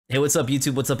Hey, what's up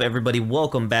YouTube? What's up everybody?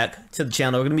 Welcome back to the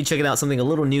channel. We're going to be checking out something a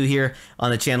little new here on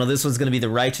the channel. This one's going to be the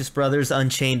Righteous Brothers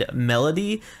Unchained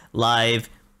Melody live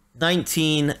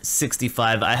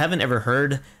 1965. I haven't ever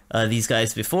heard these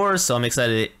guys before, so I'm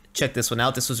excited to check this one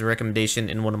out. This was a recommendation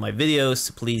in one of my videos,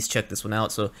 so please check this one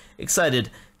out. So excited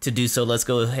to do so. Let's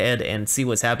go ahead and see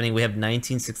what's happening. We have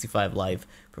 1965 live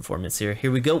performance here.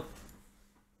 Here we go.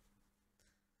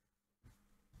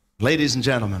 Ladies and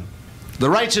gentlemen, the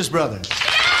Righteous Brothers.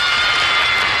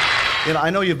 You know,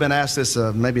 I know you've been asked this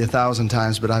maybe 1,000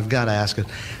 times, but I've got to ask it.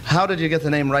 How did you get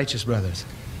the name Righteous Brothers?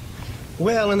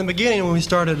 Well, in the beginning, when we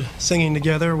started singing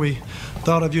together, we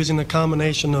thought of using a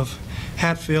combination of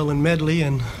Hatfield and Medley.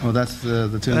 And oh, that's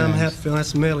the two names. Hatfield,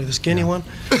 that's Medley, the skinny one.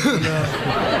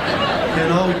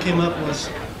 And all we came up was,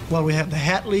 well, we had the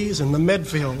Hatleys and the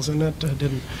Medfields, and that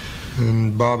didn't.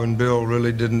 And Bob and Bill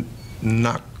really didn't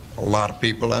knock a lot of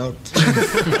people out.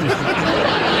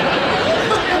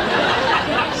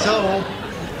 So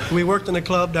we worked in a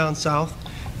club down south,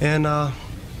 and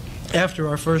after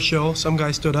our first show, some guy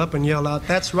stood up and yelled out,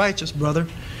 "That's Righteous, brother,"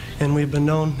 and we've been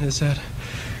known as that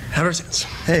ever since.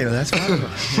 Hey, well, that's wonderful.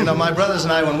 You know, my brothers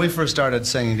and I, when we first started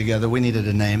singing together, we needed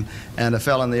a name, and a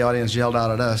fella in the audience yelled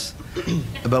out at us,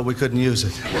 but we couldn't use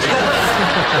it.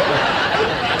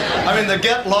 I mean, the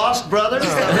Get Lost Brothers?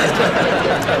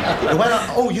 Why not?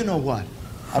 Oh, you know what?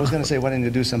 I was going to say, why didn't you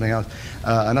do something else,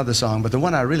 another song, but the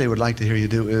one I really would like to hear you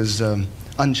do is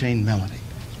Unchained Melody.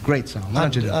 Great song. Why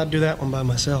don't you do it? I'd do that one by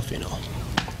myself, you know.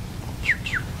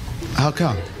 How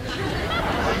come?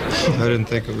 I didn't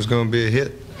think it was going to be a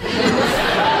hit.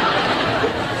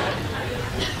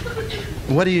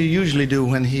 What do you usually do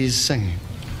when he's singing?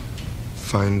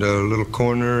 Find a little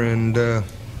corner and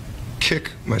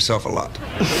kick myself a lot.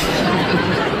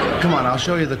 Come on, I'll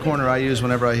show you the corner I use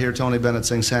whenever I hear Tony Bennett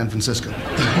sing San Francisco.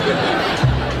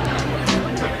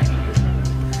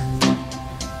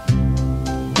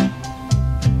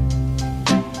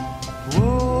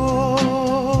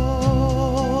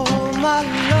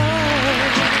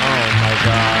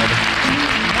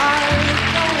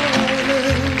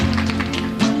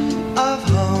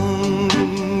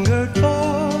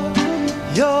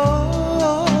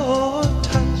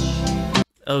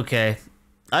 Okay,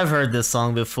 I've heard this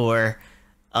song before,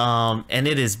 and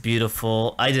it is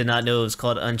beautiful. I did not know it was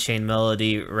called Unchained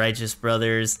Melody, Righteous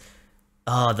Brothers.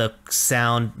 Oh, the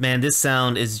sound, man, this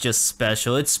sound is just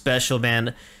special. It's special,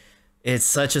 man. It's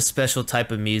such a special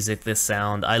type of music, this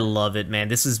sound. I love it, man.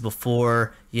 This is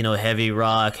before, you know, heavy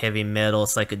rock, heavy metal,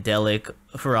 psychedelic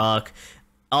rock.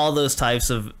 All those types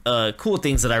of cool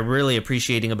things that I'm really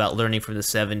appreciating about learning from the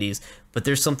 70s. But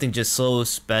there's something just so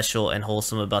special and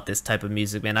wholesome about this type of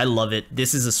music, man. I love it.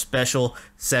 This is a special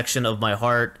section of my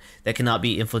heart that cannot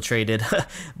be infiltrated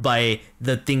by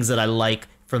the things that I like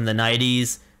from the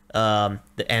 90s, the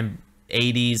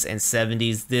 80s, and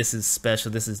 70s. This is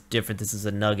special. This is different. This is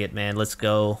a nugget, man. Let's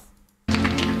go.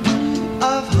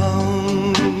 I've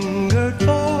hungered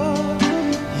for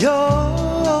your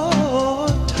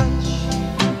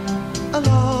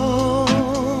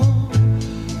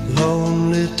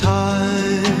lonely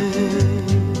time,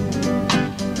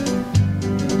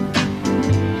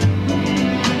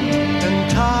 and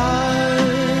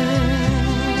time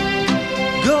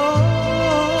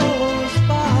goes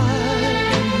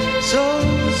by so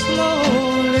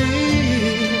slowly,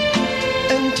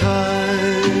 and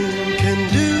time can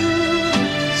do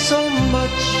so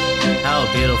much. How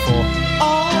beautiful.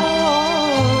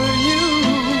 Are you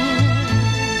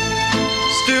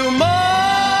still mine?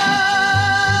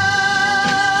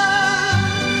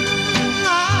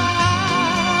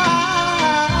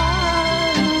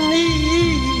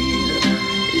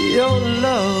 Your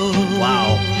love.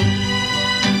 Wow.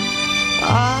 I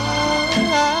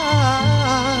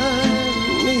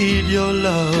need your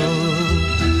love.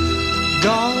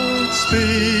 Godspeed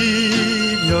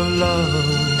your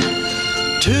love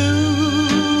to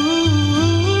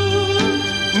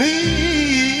me.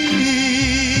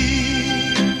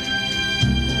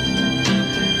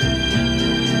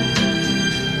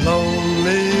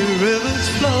 Lonely rivers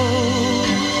flow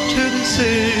to the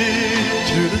sea,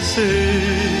 to the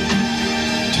sea.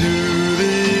 To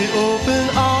the open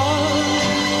arms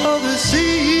of the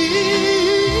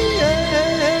sea,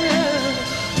 yeah.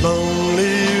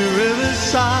 Lonely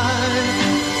riverside,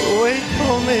 wait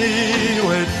for me,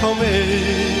 wait for me.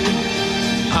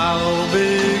 I'll be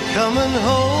coming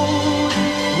home,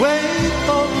 wait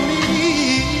for me.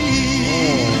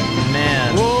 Oh, man.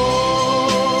 Oh,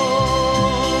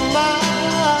 my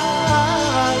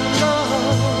love,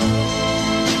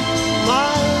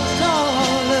 my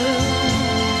darling.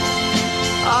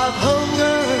 I've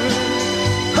hungered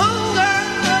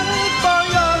for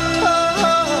your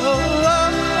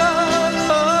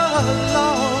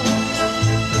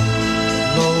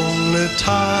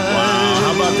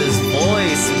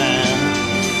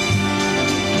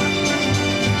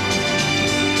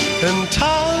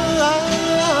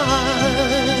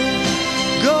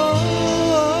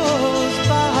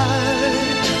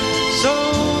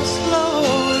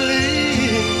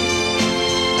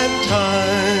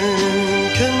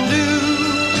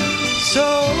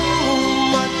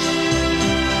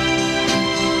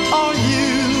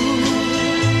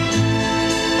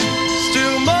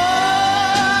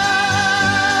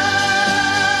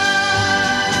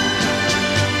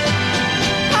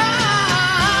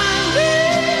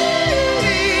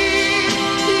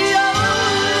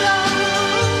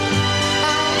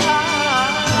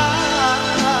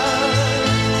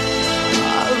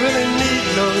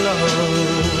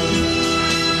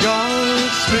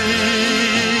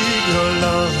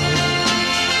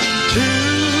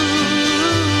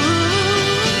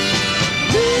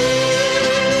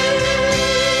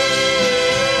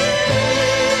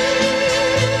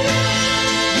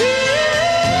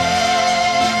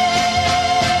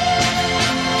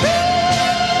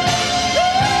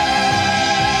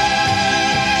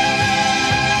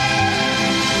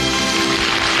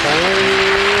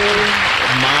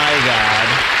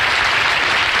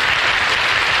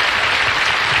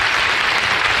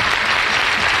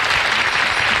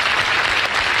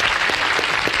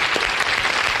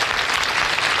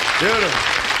Beautiful.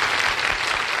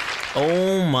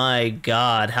 Oh my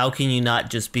God, how can you not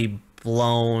just be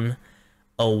blown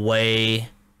away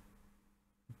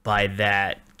by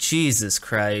that? Jesus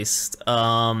Christ.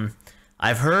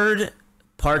 I've heard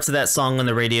parts of that song on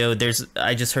the radio.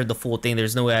 I just heard the full thing.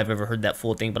 There's no way I've ever heard that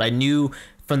full thing, but I knew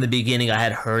from the beginning I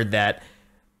had heard that.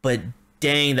 But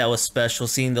dang, that was special,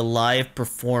 seeing the live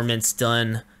performance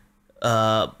done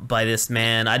by this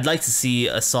man. I'd like to see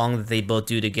a song that they both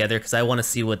do together, because I want to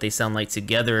see what they sound like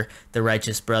together, the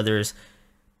Righteous Brothers.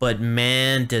 But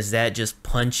man, does that just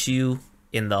punch you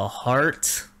in the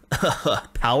heart.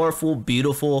 Powerful,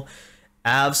 beautiful,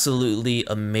 absolutely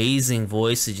amazing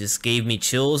voice. It just gave me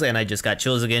chills, and I just got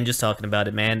chills again just talking about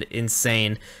it, man.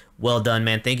 Insane. Well done,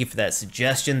 man. Thank you for that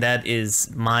suggestion. That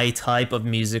is my type of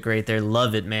music right there.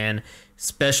 Love it, man.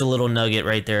 Special little nugget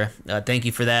right there. Thank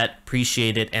you for that.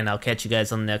 Appreciate it. And I'll catch you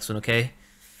guys on the next one, okay?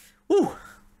 Woo!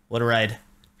 What a ride.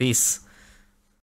 Peace.